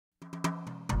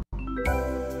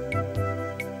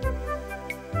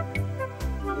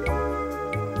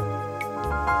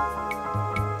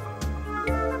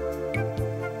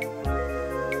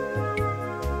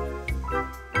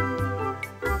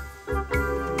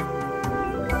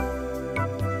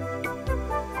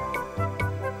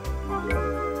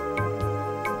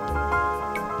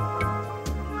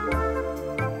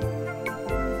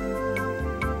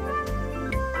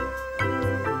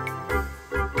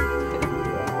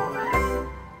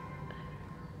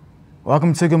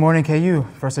Welcome to Good Morning KU,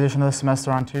 first edition of the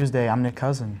semester on Tuesday. I'm Nick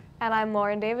Cousin. And I'm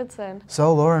Lauren Davidson.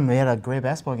 So Lauren, we had a great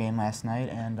basketball game last night,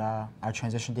 and our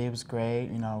transition day was great.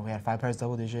 You know, we had 5 pairs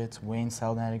double digits. Wayne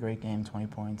Selden had a great game, 20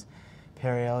 points.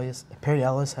 Perry Ellis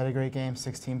had a great game,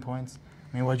 16 points.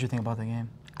 I mean, what did you think about the game?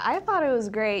 I thought it was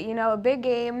great. You know, a big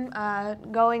game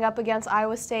going up against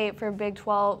Iowa State for Big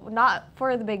 12, not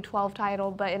for the Big 12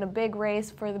 title, but in a big race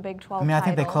for the Big 12 title. I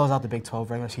think they closed out the Big 12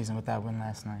 regular season with that win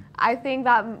last night. I think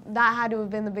that had to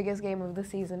have been the biggest game of the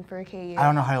season for KU. I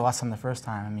don't know how you lost them the first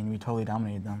time. I mean, we totally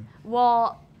dominated them.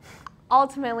 Well,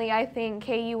 ultimately, I think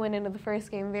KU went into the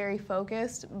first game very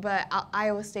focused, but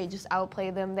Iowa State just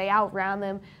outplayed them. They outran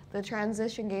them. The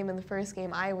transition game in the first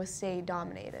game, Iowa State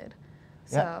dominated.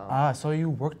 Yeah. So you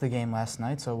worked the game last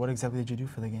night. So what exactly did you do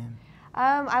for the game?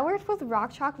 I worked with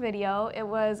Rock Chalk Video. It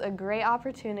was a great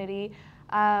opportunity.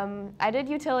 I did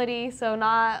utility, so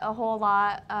not a whole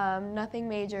lot, nothing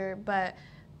major, but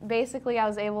basically I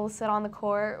was able to sit on the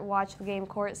court, watch the game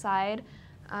courtside,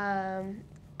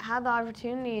 had the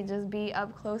opportunity to just be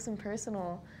up close and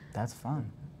personal. That's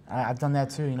fun. I've done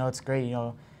that too. You know, it's great. You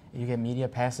know, you get media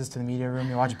passes to the media room.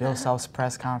 You watch Bill Self's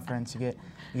press conference. You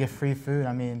get free food.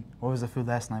 I mean, what was the food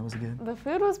last night? Was it good? The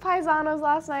food was paisanos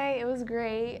last night. It was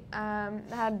great.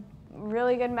 Had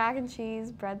really good mac and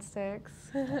cheese, breadsticks.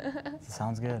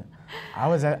 Sounds good. I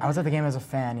was at the game as a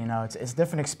fan. You know, it's a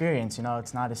different experience. You know,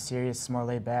 it's not as serious. It's more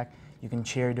laid back. You can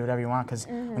cheer, do whatever you want. Because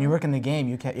when you work in the game,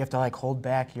 you have to like hold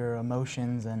back your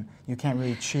emotions, and you can't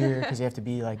really cheer because you have to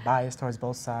be like biased towards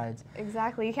both sides.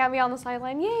 Exactly. You can't be on the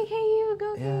sideline. Yay, KU,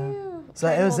 go KU. So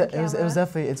it was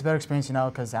definitely a better experience, you know,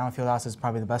 because Allen Fieldhouse is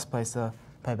probably the best place to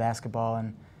play basketball.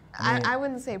 And I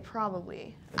wouldn't say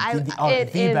probably. The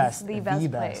best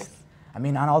place. I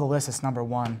mean, on all the lists, it's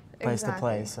 #1 place to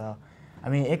play. So, I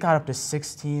mean, it got up to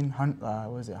 160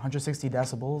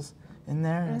 decibels in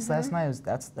there last night.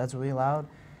 That's really loud.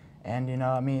 And, you know,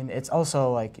 I mean, it's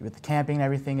also like with the camping and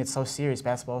everything, it's so serious.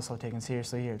 Basketball is so taken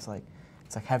seriously here. It's like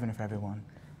heaven for everyone.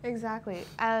 Exactly.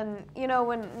 And, you know,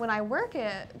 when I work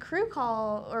it, crew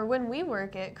call, or when we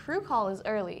work it, crew call is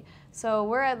early. So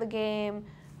we're at the game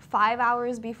 5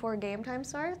 hours before game time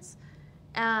starts.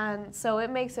 And so it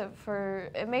makes it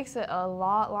a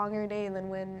lot longer day than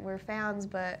when we're fans,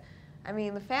 but I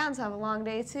mean, the fans have a long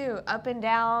day too, up and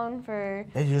down for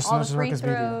all the free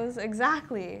throws.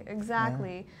 Exactly.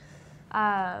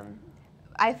 Yeah.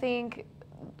 I think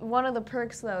one of the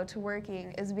perks, though, to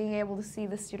working is being able to see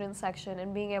the student section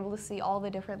and being able to see all the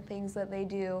different things that they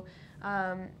do.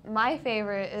 My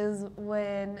favorite is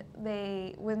when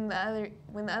the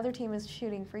other team is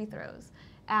shooting free throws,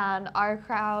 and our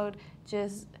crowd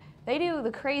they do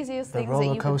the craziest things that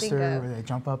you can think of. The roller coaster where they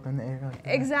jump up in the air like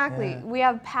that. Exactly. Yeah. We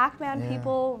have Pac-Man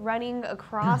people running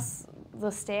across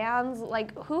the stands.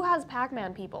 Like, who has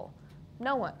Pac-Man people?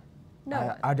 No one.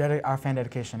 No one. Our fan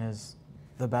dedication is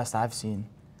the best I've seen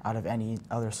out of any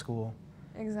other school.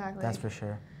 Exactly. That's for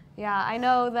sure. Yeah, I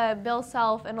know that Bill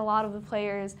Self and a lot of the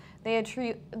players, they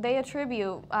attribute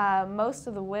most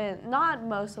of the wins, not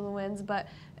most of the wins, but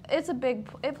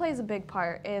it plays a big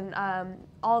part in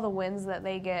all the wins that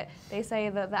they get. They say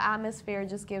that the atmosphere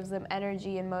just gives them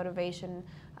energy and motivation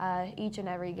each and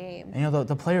every game. And, you know,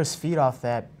 the players feed off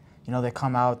that. You know, they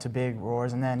come out to big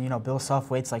roars, and then, you know, Bill Self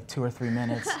waits like 2 or 3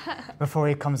 minutes before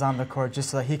he comes on the court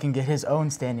just so that he can get his own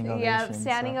standing ovation. Yeah,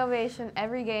 standing ovation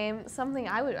every game, something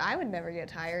I would never get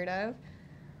tired of.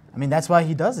 I mean, that's why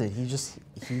he does it. He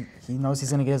knows he's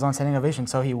going to get his own standing ovation,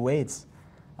 so he waits.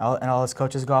 And all his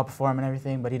coaches go out before him and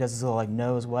everything, but he does his little like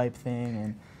nose wipe thing,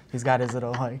 and he's got his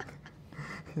little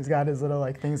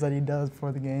things that he does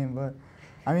before the game. But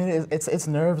I mean, it's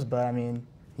nerves, but I mean,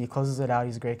 he closes it out.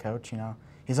 He's a great coach, you know.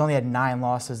 He's only had 9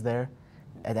 losses there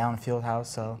at Allen Fieldhouse,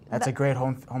 so that's a great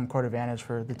home court advantage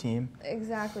for the team.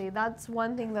 Exactly. That's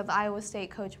one thing that the Iowa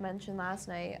State coach mentioned last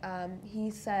night.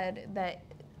 He said that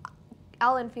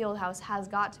Allen Fieldhouse has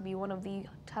got to be one of the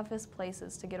toughest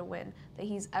places to get a win that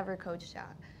he's ever coached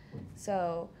at.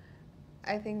 So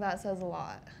I think that says a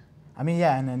lot. I mean,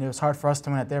 yeah, and then it was hard for us to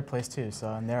win at their place too,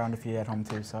 so, and they're undefeated at home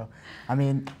too. So, I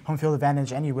mean, home field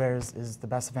advantage anywhere is the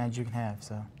best advantage you can have.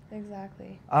 So.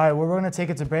 Exactly. All right, well, we're going to take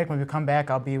it to break. When we come back,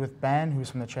 I'll be with Ben, who's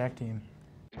from the track team.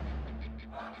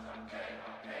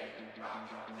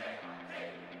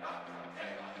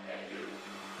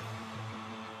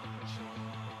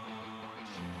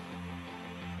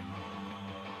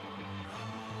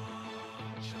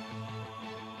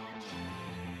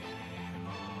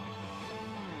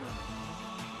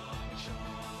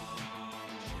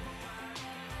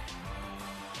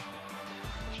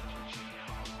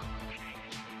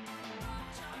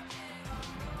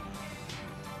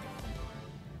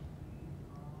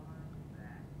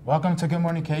 Welcome to Good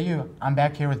Morning KU. I'm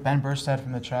back here with Ben Burchstead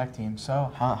from the track team.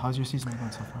 So, how's your season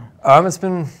going so far? It's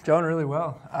been going really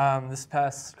well. This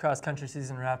past cross-country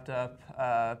season wrapped up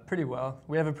pretty well.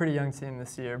 We have a pretty young team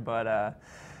this year, but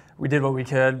we did what we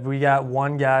could. We got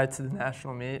one guy to the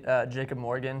national meet, Jacob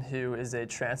Morgan, who is a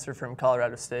transfer from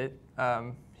Colorado State.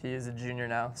 He is a junior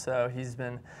now, so he's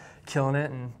been killing it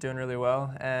and doing really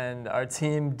well. And our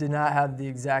team did not have the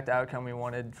exact outcome we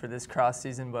wanted for this cross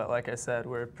season, but like I said,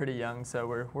 we're pretty young, so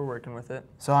we're working with it.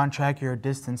 So on track, you're a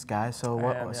distance guy. So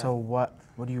what? I am, yeah. So what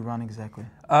do you run exactly?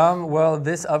 Well,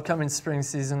 this upcoming spring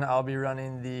season, I'll be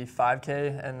running the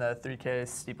 5K and the 3K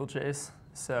steeplechase.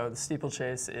 So the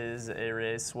steeplechase is a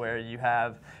race where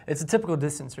it's a typical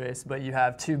distance race, but you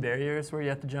have two barriers where you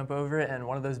have to jump over, and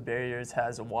one of those barriers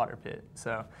has a water pit.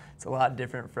 So it's a lot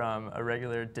different from a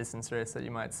regular distance race that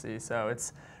you might see. So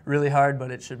it's really hard,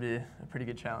 but it should be a pretty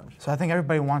good challenge. So I think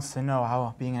everybody wants to know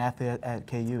how being an athlete at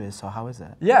KU is. So how is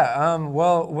that? Yeah,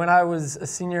 well, when I was a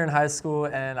senior in high school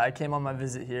and I came on my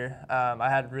visit here, I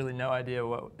had really no idea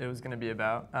what it was going to be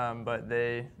about, but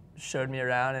they showed me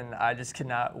around, and I just could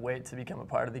not wait to become a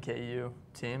part of the KU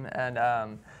team.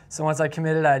 And so once I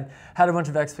committed, I had a bunch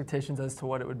of expectations as to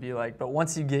what it would be like. But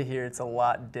once you get here, it's a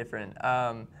lot different.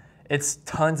 It's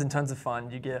tons and tons of fun.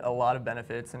 You get a lot of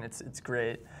benefits, and it's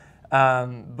great.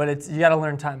 But you got to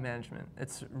learn time management.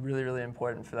 It's really, really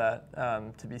important for that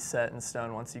to be set in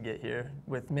stone once you get here.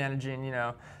 With managing,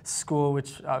 school,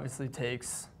 which obviously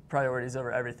takes priorities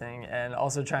over everything, and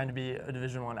also trying to be a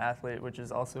Division I athlete, which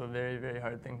is also a very, very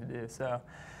hard thing to do. So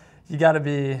you got to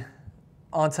be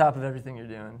on top of everything you're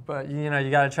doing, but you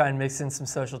got to try and mix in some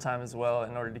social time as well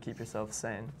in order to keep yourself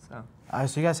sane. So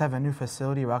you guys have a new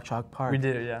facility, Rock Chalk Park. We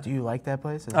do, yeah. Do you like that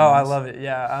place? Oh, nice? I love it.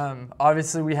 Yeah.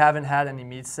 Obviously, we haven't had any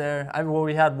meets there. Well,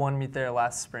 we had one meet there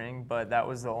last spring, but that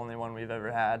was the only one we've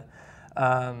ever had.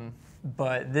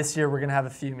 But this year, we're gonna have a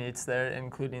few meets there,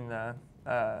 including the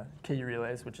KU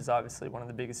Relays, which is obviously one of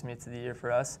the biggest meets of the year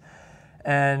for us.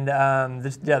 And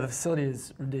the facility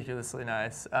is ridiculously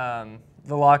nice.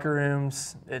 The locker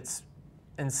rooms, it's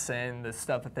insane, the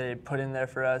stuff that they put in there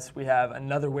for us. We have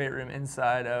another weight room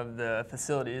inside of the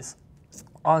facilities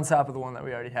on top of the one that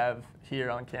we already have here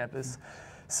on campus.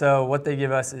 So what they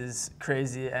give us is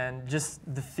crazy, and just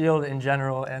the field in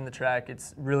general and the track,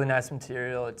 it's really nice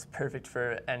material. It's perfect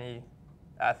for any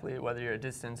athlete, whether you're a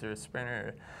distance or a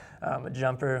sprinter or a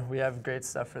jumper. We have great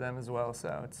stuff for them as well,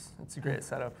 so it's a great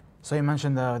setup. So you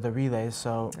mentioned the relays.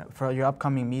 So for your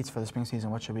upcoming meets for the spring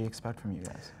season, what should we expect from you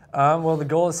guys? Well, the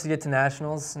goal is to get to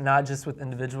nationals, not just with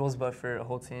individuals, but for a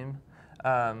whole team.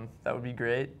 That would be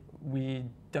great. We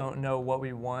don't know what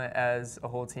we want as a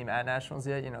whole team at nationals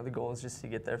yet. The goal is just to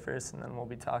get there first, and then we'll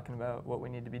be talking about what we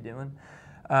need to be doing.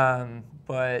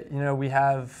 But we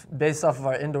have, based off of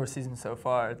our indoor season so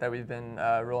far that we've been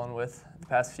rolling with the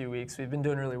past few weeks, we've been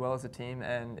doing really well as a team,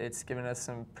 and it's given us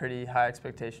some pretty high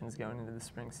expectations going into the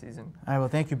spring season. All right, well,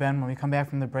 thank you, Ben. When we come back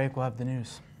from the break, we'll have the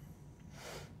news.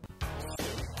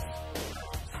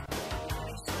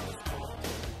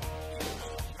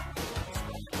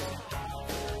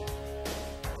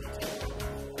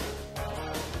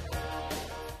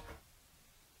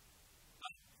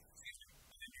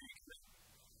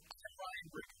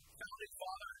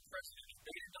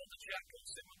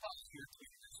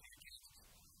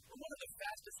 One of the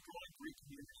fastest growing Greek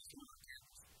communities on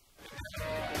campus.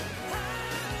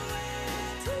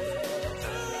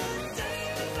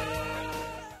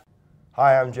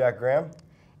 Hi, I'm Jack Graham.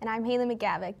 And I'm Haley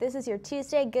McGavick. This is your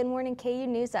Tuesday Good Morning KU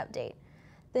News Update.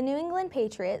 The New England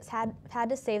Patriots had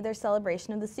to save their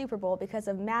celebration of the Super Bowl because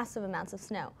of massive amounts of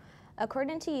snow.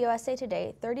 According to USA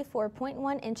Today,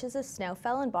 34.1 inches of snow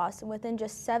fell in Boston within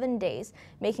just 7 days,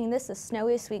 making this the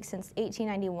snowiest week since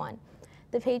 1891.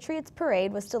 The Patriots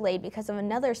parade was delayed because of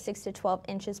another 6 to 12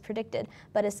 inches predicted,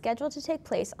 but is scheduled to take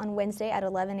place on Wednesday at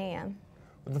 11 a.m.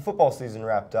 With the football season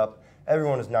wrapped up,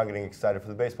 everyone is now getting excited for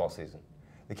the baseball season.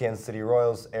 The Kansas City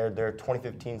Royals aired their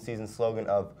 2015 season slogan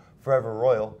of Forever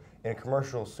Royal in a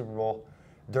commercial Super Bowl.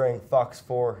 During Fox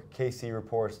 4, KC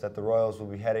reports that the Royals will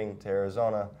be heading to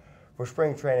Arizona for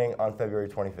spring training on February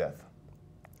 25th.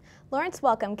 Lawrence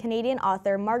welcomed Canadian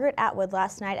author Margaret Atwood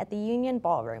last night at the Union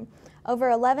Ballroom.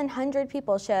 Over 1,100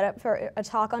 people showed up for a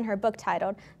talk on her book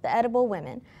titled The Edible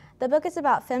Women. The book is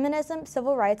about feminism,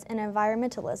 civil rights, and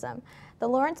environmentalism. The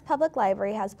Lawrence Public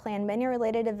Library has planned many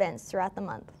related events throughout the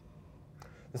month.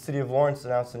 The City of Lawrence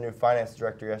announced a new finance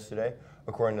director yesterday.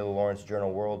 According to the Lawrence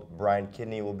Journal-World, Brian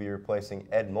Kidney will be replacing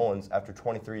Ed Mullins after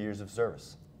 23 years of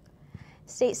service.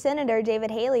 State Senator David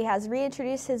Haley has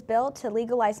reintroduced his bill to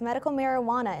legalize medical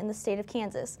marijuana in the state of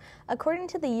Kansas. According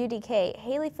to the UDK,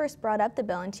 Haley first brought up the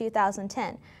bill in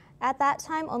 2010. At that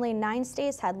time, only 9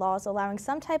 states had laws allowing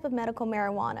some type of medical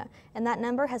marijuana, and that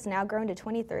number has now grown to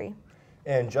 23.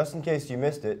 And just in case you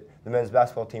missed it, the men's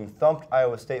basketball team thumped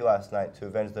Iowa State last night to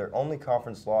avenge their only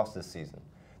conference loss this season.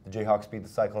 The Jayhawks beat the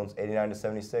Cyclones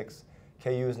 89-76. KU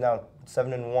is now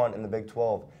 7-1 in the Big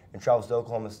 12 and travels to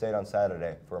Oklahoma State on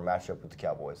Saturday for a matchup with the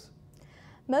Cowboys.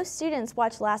 Most students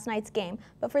watched last night's game,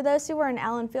 but for those who were in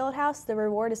Allen Fieldhouse, the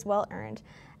reward is well earned.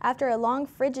 After a long,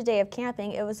 frigid day of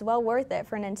camping, it was well worth it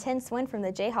for an intense win from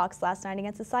the Jayhawks last night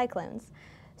against the Cyclones.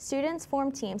 Students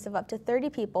form teams of up to 30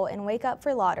 people and wake up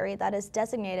for lottery that is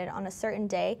designated on a certain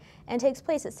day and takes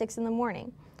place at 6 in the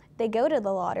morning. They go to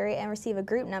the lottery and receive a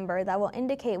group number that will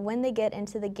indicate when they get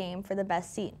into the game for the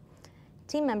best seat.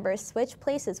 Team members switch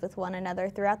places with one another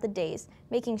throughout the days,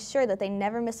 making sure that they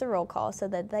never miss a roll call so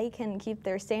that they can keep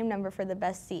their same number for the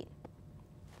best seat.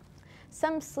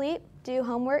 Some sleep, do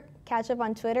homework, catch up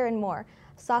on Twitter, and more.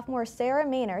 Sophomore Sarah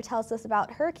Maynor tells us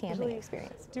about her camping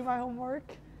experience. Do my homework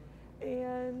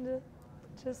and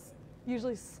just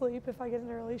usually sleep if I get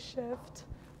an early shift,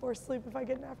 or sleep if I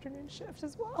get an afternoon shift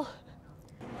as well.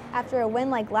 After a win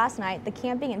like last night, the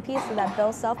camping and pizza that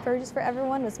Bill self-purchased for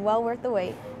everyone was well worth the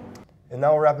wait. And that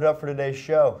will wrap it up for today's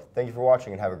show. Thank you for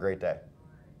watching and have a great day.